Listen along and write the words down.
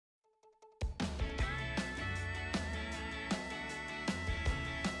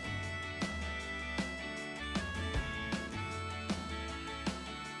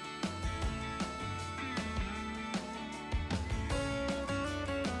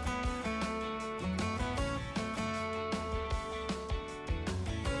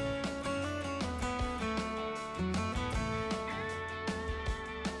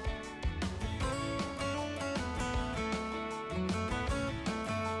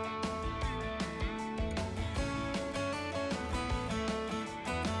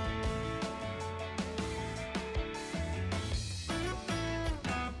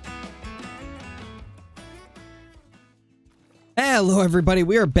Hello everybody,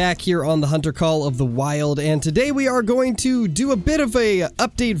 we are back here on the Hunter Call of the Wild, and today we are going to do a bit of a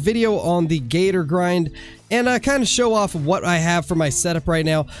update video on the Gator grind and kind of show off what I have for my setup right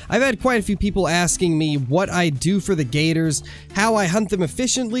now. I've had quite a few people asking me what I do for the Gators, how I hunt them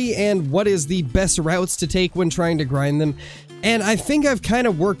efficiently, and what is the best routes to take when trying to grind them. And I think I've kind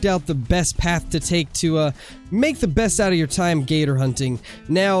of worked out the best path to take to make the best out of your time gator hunting.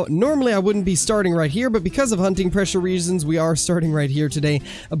 Now, normally I wouldn't be starting right here, but because of hunting pressure reasons, we are starting right here today.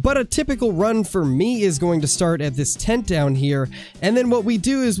 But a typical run for me is going to start at this tent down here, and then what we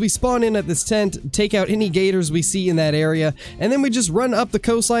do is we spawn in at this tent, take out any gators we see in that area, and then we just run up the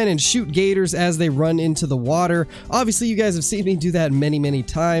coastline and shoot gators as they run into the water. Obviously, you guys have seen me do that many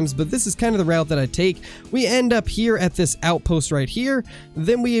times, but this is kind of the route that I take. We end up here at this outpost right here,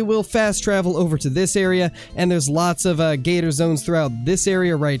 then we will fast travel over to this area, and there's lots of gator zones throughout this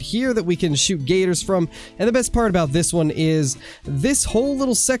area right here that we can shoot gators from. And the best part about this one is this whole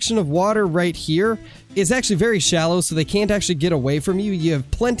little section of water right here is actually very shallow, so they can't actually get away from you. You have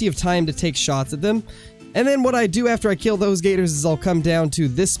plenty of time to take shots at them. And then what I do after I kill those gators is I'll come down to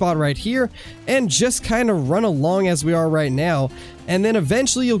this spot right here and just kind of run along as we are right now. And then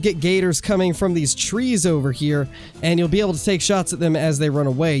eventually you'll get gators coming from these trees over here, and you'll be able to take shots at them as they run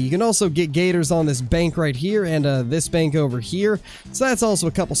away. You can also get gators on this bank right here and this bank over here. So that's also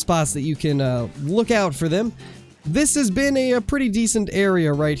a couple spots that you can look out for them. This has been a pretty decent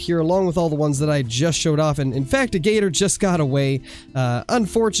area right here, along with all the ones that I just showed off. And in fact, a gator just got away.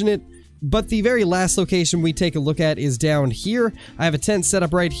 Unfortunate. But the very last location we take a look at is down here. I have a tent set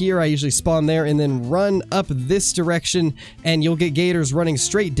up right here. I usually spawn there and then run up this direction, and you'll get gators running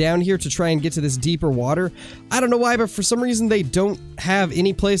straight down here to try and get to this deeper water. I don't know why, but for some reason they don't have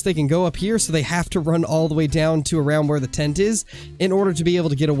any place they can go up here, so they have to run all the way down to around where the tent is in order to be able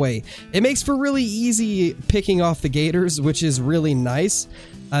to get away. It makes for really easy picking off the gators, which is really nice.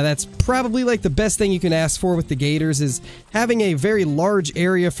 That's probably like the best thing you can ask for with the gators, is having a very large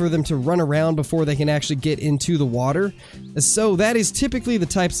area for them to run around before they can actually get into the water. So that is typically the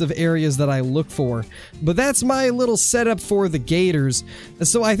types of areas that I look for. But that's my little setup for the gators.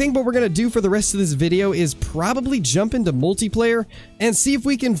 So I think what we're going to do for the rest of this video is probably jump into multiplayer and see if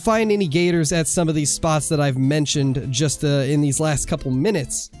we can find any gators at some of these spots that I've mentioned just in these last couple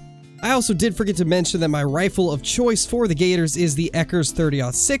minutes. I also did forget to mention that my rifle of choice for the gators is the Eckers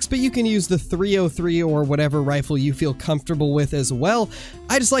 30-06, but you can use the 303 or whatever rifle you feel comfortable with as well.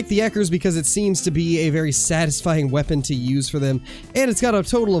 I just like the Eckers because it seems to be a very satisfying weapon to use for them, and it's got a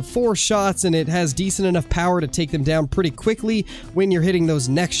total of 4 shots, and it has decent enough power to take them down pretty quickly when you're hitting those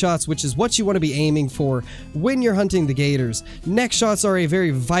neck shots, which is what you want to be aiming for when you're hunting the gators. Neck shots are a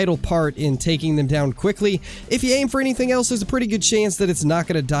very vital part in taking them down quickly. If you aim for anything else, there's a pretty good chance that it's not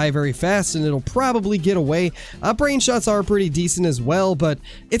going to die very fast, and it'll probably get away. Brain shots are pretty decent as well, but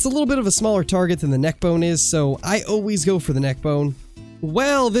it's a little bit of a smaller target than the neck bone is, so I always go for the neck bone.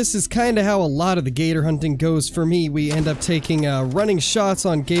 Well, this is kind of how a lot of the gator hunting goes for me. We end up taking running shots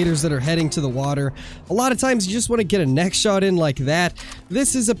on gators that are heading to the water. A lot of times you just want to get a neck shot in like that.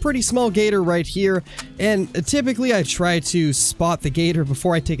 This is a pretty small gator right here, and typically I try to spot the gator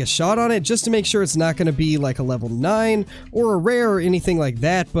before I take a shot on it just to make sure it's not going to be like a level 9 or a rare or anything like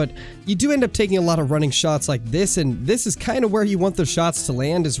that, but you do end up taking a lot of running shots like this, and this is kind of where you want the shots to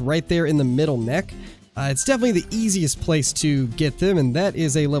land, is right there in the middle neck. It's definitely the easiest place to get them, and that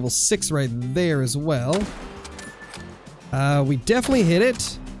is a level 6 right there as well. We definitely hit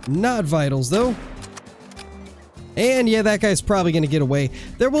it. Not vitals, though. And yeah, that guy's probably going to get away.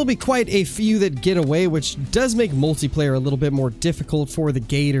 There will be quite a few that get away, which does make multiplayer a little bit more difficult for the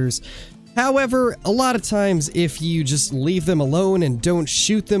gators. However, a lot of times if you just leave them alone and don't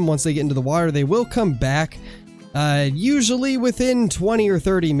shoot them once they get into the water, they will come back. Usually within 20 or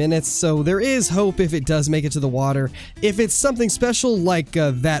 30 minutes, so there is hope if it does make it to the water. If it's something special like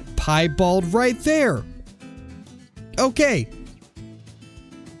that piebald right there. Okay.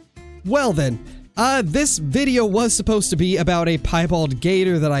 Well then, this video was supposed to be about a piebald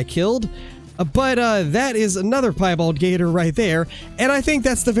gator that I killed, but that is another piebald gator right there, and I think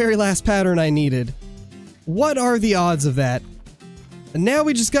that's the very last pattern I needed. What are the odds of that? And now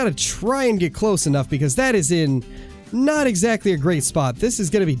we just gotta try and get close enough, because that is in not exactly a great spot. This is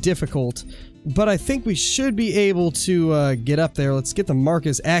gonna be difficult, but I think we should be able to get up there. Let's get the mark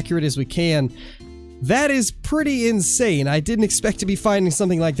as accurate as we can. That is pretty insane. I didn't expect to be finding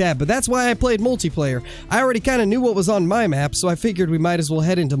something like that, but that's why I played multiplayer. I already kind of knew what was on my map, so I figured we might as well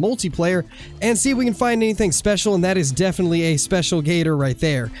head into multiplayer and see if we can find anything special, and that is definitely a special gator right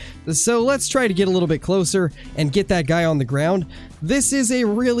there. So let's try to get a little bit closer and get that guy on the ground. This is a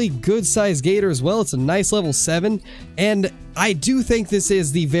really good sized gator as well. It's a nice level 7, and I do think this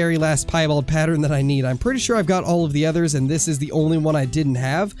is the very last piebald pattern that I need. I'm pretty sure I've got all of the others, and this is the only one I didn't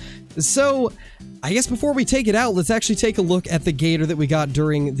have. So I guess before we take it out, let's actually take a look at the gator that we got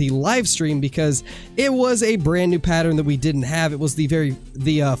during the live stream, because it was a brand new pattern that we didn't have. It was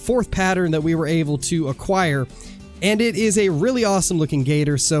the fourth pattern that we were able to acquire, and it is a really awesome looking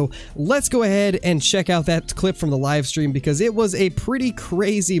gator. So let's go ahead and check out that clip from the live stream, because it was a pretty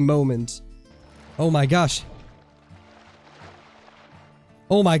crazy moment. Oh my gosh.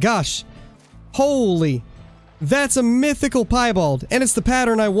 Oh my gosh. Holy. That's a mythical piebald, and it's the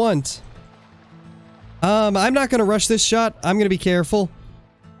pattern I want. I'm not gonna rush this shot. I'm gonna be careful.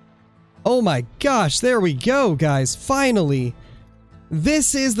 Oh my gosh, there we go, guys. Finally.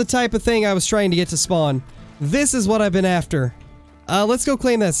 This is the type of thing I was trying to get to spawn. This is what I've been after. Let's go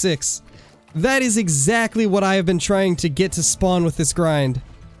claim that 6. That is exactly what I have been trying to get to spawn with this grind.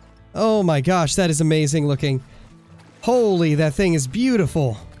 Oh my gosh, that is amazing looking. Holy, that thing is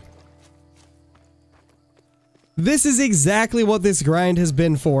beautiful. This is exactly what this grind has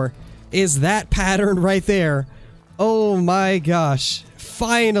been for, is that pattern right there. Oh my gosh.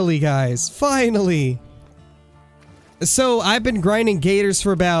 Finally, guys. Finally. So, I've been grinding gators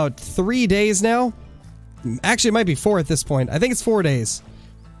for about 3 days now. Actually, it might be 4 at this point. I think it's 4 days.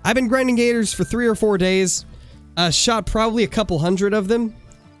 I've been grinding gators for 3 or 4 days. Shot probably a couple hundred of them.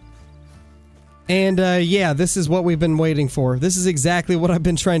 And, yeah, this is what we've been waiting for. This is exactly what I've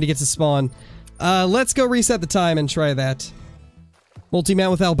been trying to get to spawn. Let's go reset the time and try that.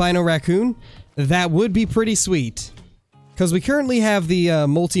 Multi-mount with albino raccoon. That would be pretty sweet. Because we currently have the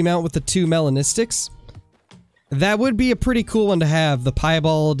multi-mount with the 2 melanistics. That would be a pretty cool one to have. The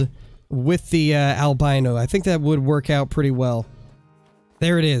piebald with the albino. I think that would work out pretty well.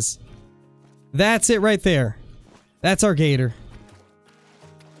 There it is. That's it right there. That's our gator.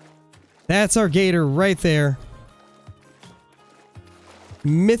 That's our gator right there.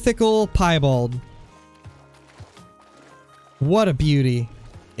 Mythical piebald. What a beauty.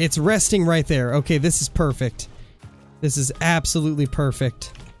 It's resting right there. Okay, this is perfect. This is absolutely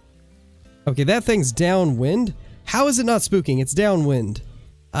perfect. Okay, that thing's downwind. How is it not spooking? It's downwind.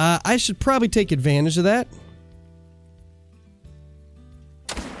 I should probably take advantage of that.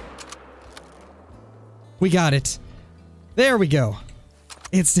 We got it. There we go.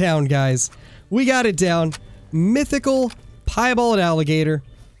 It's down, guys. We got it down. Mythical Piebald Alligator.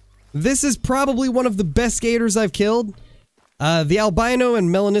 This is probably one of the best gators I've killed. The albino and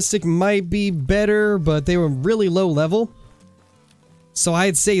melanistic might be better, but they were really low level. So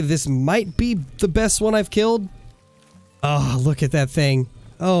I'd say this might be the best one I've killed. Oh, look at that thing.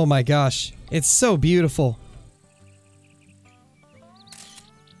 Oh my gosh. It's so beautiful.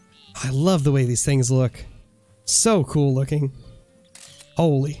 I love the way these things look. So cool looking.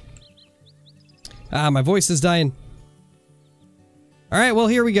 Holy. My voice is dying. Alright, well,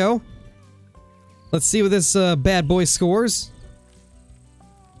 here we go. Let's see what this bad boy scores.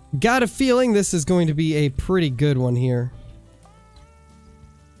 Got a feeling this is going to be a pretty good one here.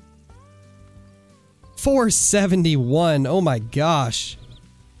 471. Oh my gosh.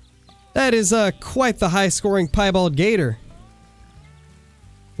 That is quite the high-scoring Piebald Gator.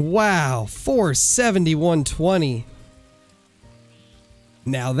 Wow, 471.20.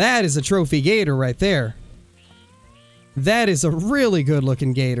 Now that is a trophy gator right there. That is a really good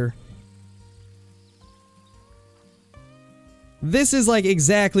looking gator. This is like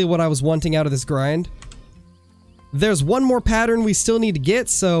exactly what I was wanting out of this grind. There's one more pattern we still need to get,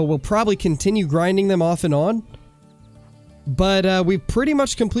 so we'll probably continue grinding them off and on. But we've pretty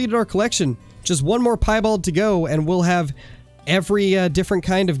much completed our collection. Just one more piebald to go and we'll have every different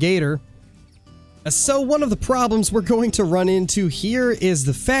kind of gator. So one of the problems we're going to run into here is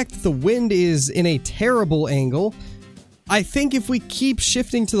the fact that the wind is in a terrible angle. I think if we keep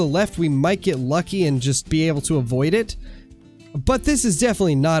shifting to the left, we might get lucky and just be able to avoid it. But this is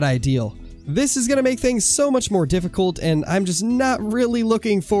definitely not ideal. This is going to make things so much more difficult, and I'm just not really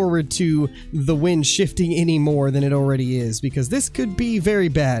looking forward to the wind shifting any more than it already is, because this could be very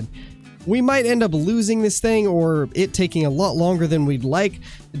bad. We might end up losing this thing, or it taking a lot longer than we'd like,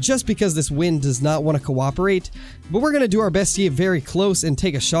 just because this wind does not want to cooperate. But we're going to do our best to get very close and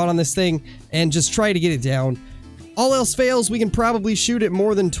take a shot on this thing, and just try to get it down. All else fails, we can probably shoot it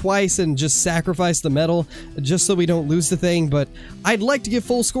more than twice and just sacrifice the metal just so we don't lose the thing, but I'd like to get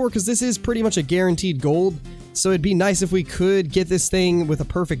full score because this is pretty much a guaranteed gold, so it'd be nice if we could get this thing with a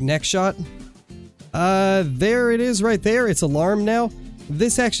perfect neck shot. There it is right there. It's alarmed now.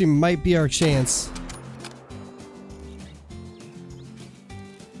 This actually might be our chance.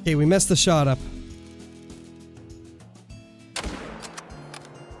 Okay, we messed the shot up.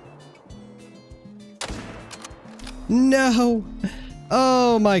 No!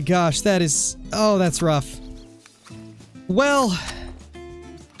 Oh my gosh, that is... Oh, that's rough. Well...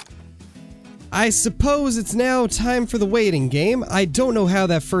 I suppose it's now time for the waiting game. I don't know how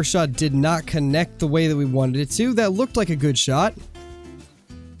that first shot did not connect the way that we wanted it to. That looked like a good shot.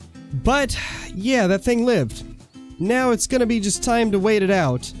 But, yeah, that thing lived. Now it's gonna be just time to wait it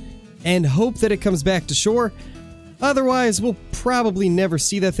out and hope that it comes back to shore. Otherwise, we'll probably never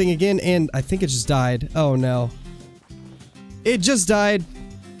see that thing again, and I think it just died. Oh no. It just died,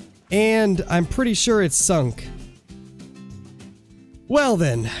 and I'm pretty sure it's sunk. Well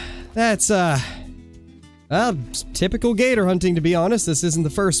then, that's, typical gator hunting, to be honest. This isn't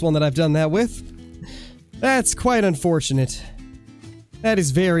the first one that I've done that with. That's quite unfortunate. That is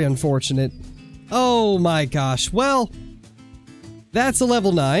very unfortunate. Oh my gosh. Well, that's a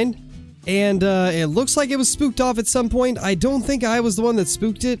level 9, and it looks like it was spooked off at some point. I don't think I was the one that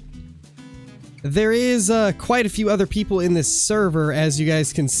spooked it. There is quite a few other people in this server, as you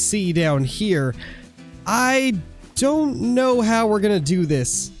guys can see down here. I don't know how we're gonna do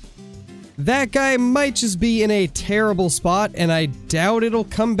this. That guy might just be in a terrible spot, and I doubt it'll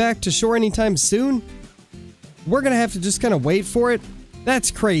come back to shore anytime soon. We're gonna have to just kind of wait for it. That's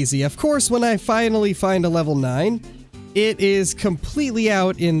crazy. Of course, when I finally find a level 9, it is completely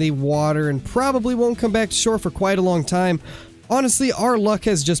out in the water and probably won't come back to shore for quite a long time. Honestly, our luck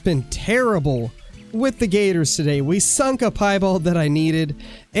has just been terrible with the gators today. We sunk a piebald that I needed,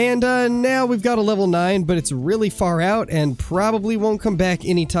 and now we've got a level 9, but it's really far out and probably won't come back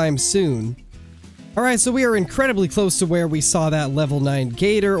anytime soon. Alright, so we are incredibly close to where we saw that level 9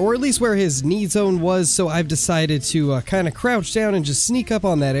 gator, or at least where his need zone was, so I've decided to kind of crouch down and just sneak up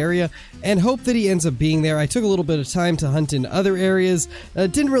on that area and hope that he ends up being there. I took a little bit of time to hunt in other areas,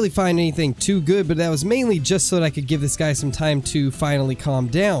 didn't really find anything too good, but that was mainly just so that I could give this guy some time to finally calm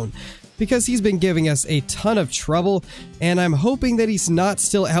down, because he's been giving us a ton of trouble, and I'm hoping that he's not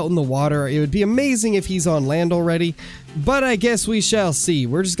still out in the water. It would be amazing if he's on land already, but I guess we shall see.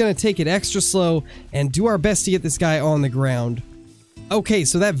 We're just gonna take it extra slow and do our best to get this guy on the ground. Okay,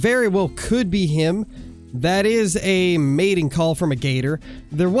 so that very well could be him. That is a mating call from a gator.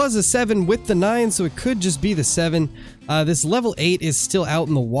 There was a 7 with the 9, so it could just be the 7. This level 8 is still out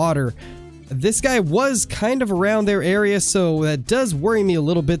in the water. This guy was kind of around their area, so that does worry me a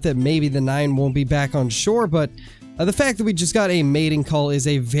little bit that maybe the 9 won't be back on shore, but the fact that we just got a mating call is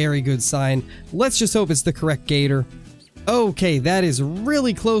a very good sign. Let's just hope it's the correct gator. Okay, that is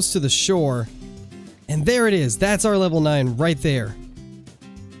really close to the shore. And there it is. That's our level 9 right there.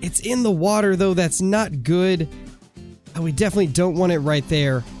 It's in the water, though. That's not good. We definitely don't want it right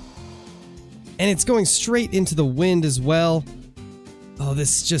there. And it's going straight into the wind as well. Oh,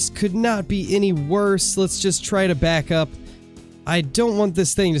 this just could not be any worse. Let's just try to back up. I don't want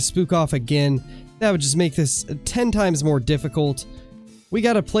this thing to spook off again. That would just make this 10 times more difficult. We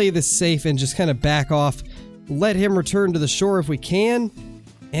gotta play this safe and just kind of back off. Let him return to the shore if we can,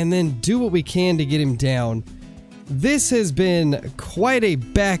 and then do what we can to get him down. This has been quite a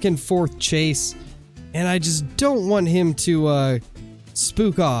back and forth chase, and I just don't want him to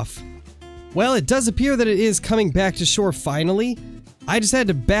spook off. Well, it does appear that it is coming back to shore finally. I just had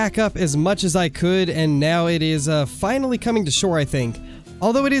to back up as much as I could, and now it is finally coming to shore, I think.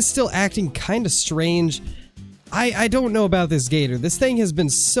 Although it is still acting kind of strange. I don't know about this gator. This thing has been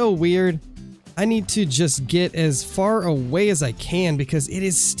so weird. I need to just get as far away as I can because it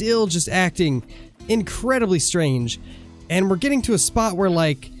is still just acting incredibly strange. And we're getting to a spot where,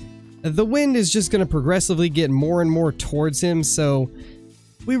 like, the wind is just going to progressively get more and more towards him, so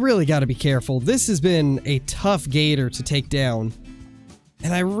we really got to be careful. This has been a tough gator to take down.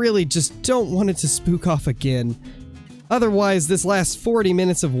 And I really just don't want it to spook off again. Otherwise, this last 40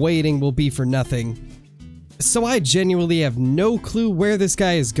 minutes of waiting will be for nothing. So I genuinely have no clue where this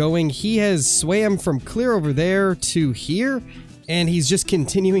guy is going. He has swam from clear over there to here, and he's just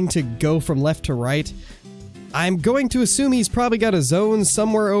continuing to go from left to right. I'm going to assume he's probably got a zone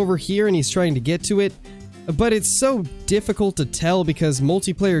somewhere over here and he's trying to get to it. But it's so difficult to tell because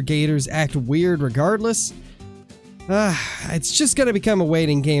multiplayer gators act weird regardless. It's just gonna become a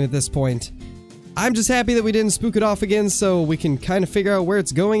waiting game at this point. I'm just happy that we didn't spook it off again so we can kind of figure out where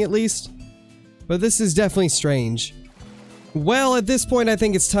it's going at least. but this is definitely strange. Well, at this point, I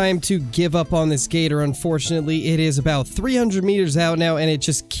think it's time to give up on this gator. Unfortunately, it is about 300 meters out now, and it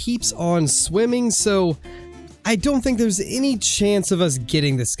just keeps on swimming, so I don't think there's any chance of us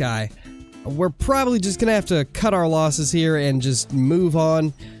getting this guy. We're probably just gonna have to cut our losses here and just move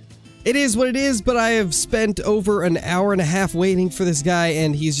on. It is what it is, but I have spent over an hour and a half waiting for this guy,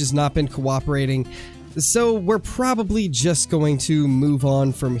 and he's just not been cooperating. So we're probably just going to move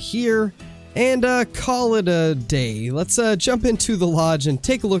on from here and call it a day. Let's jump into the lodge and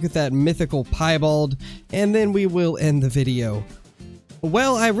take a look at that mythical piebald, and then we will end the video.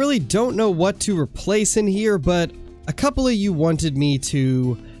 Well, I really don't know what to replace in here, but a couple of you wanted me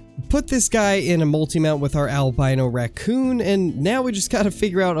to put this guy in a multi-mount with our albino raccoon, and now we just gotta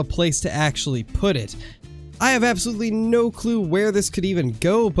figure out a place to actually put it. I have absolutely no clue where this could even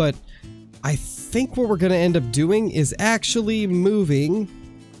go, but I think what we're gonna end up doing is actually moving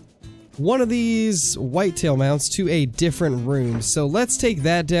one of these whitetail mounts to a different room. So let's take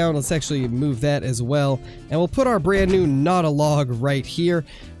that down. Let's actually move that as well, and we'll put our brand new not a log right here.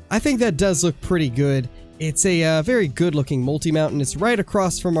 I think that does look pretty good. It's a very good looking multi-mount, and it's right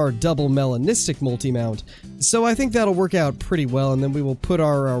across from our double melanistic multi-mount. So I think that'll work out pretty well, and then we will put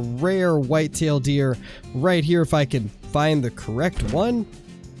our rare whitetail deer right here if I can find the correct one.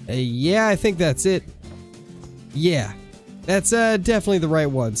 Yeah, I think that's it. Yeah. That's definitely the right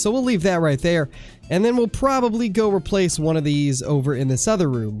one, so we'll leave that right there, and then we'll probably go replace one of these over in this other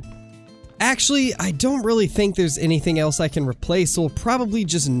room. Actually, I don't really think there's anything else I can replace, so we'll probably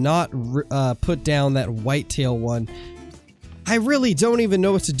just not put down that whitetail one. I really don't even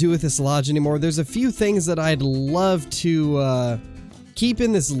know what to do with this lodge anymore. There's a few things that I'd love to keep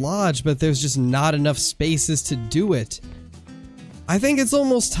in this lodge, but there's just not enough spaces to do it. I think it's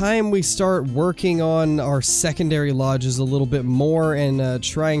almost time we start working on our secondary lodges a little bit more and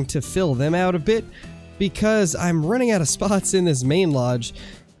trying to fill them out a bit, because I'm running out of spots in this main lodge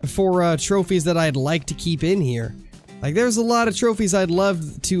for trophies that I'd like to keep in here. Like, there's a lot of trophies I'd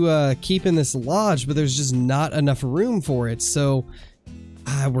love to keep in this lodge, but there's just not enough room for it, so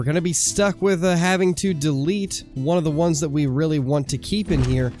we're gonna be stuck with having to delete one of the ones that we really want to keep in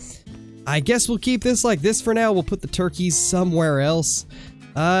here. I guess we'll keep this like this for now. We'll put the turkeys somewhere else.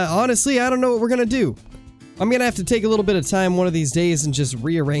 Honestly, I don't know what we're gonna do. I'm gonna have to take a little bit of time one of these days and just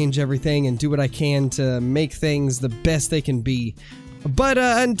rearrange everything and do what I can to make things the best they can be. But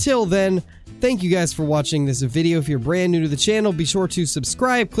until then, thank you guys for watching this video. If you're brand new to the channel, be sure to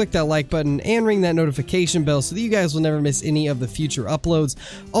subscribe, click that like button, and ring that notification bell so that you guys will never miss any of the future uploads.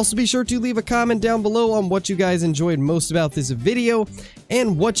 Also, be sure to leave a comment down below on what you guys enjoyed most about this video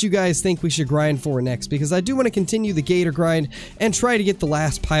and what you guys think we should grind for next, because I do want to continue the gator grind and try to get the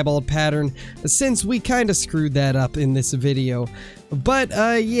last piebald pattern, since we kind of screwed that up in this video. But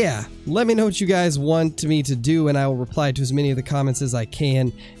yeah, let me know what you guys want me to do, and I will reply to as many of the comments as I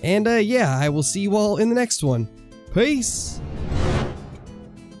can. And yeah, I will see you all in the next one. Peace!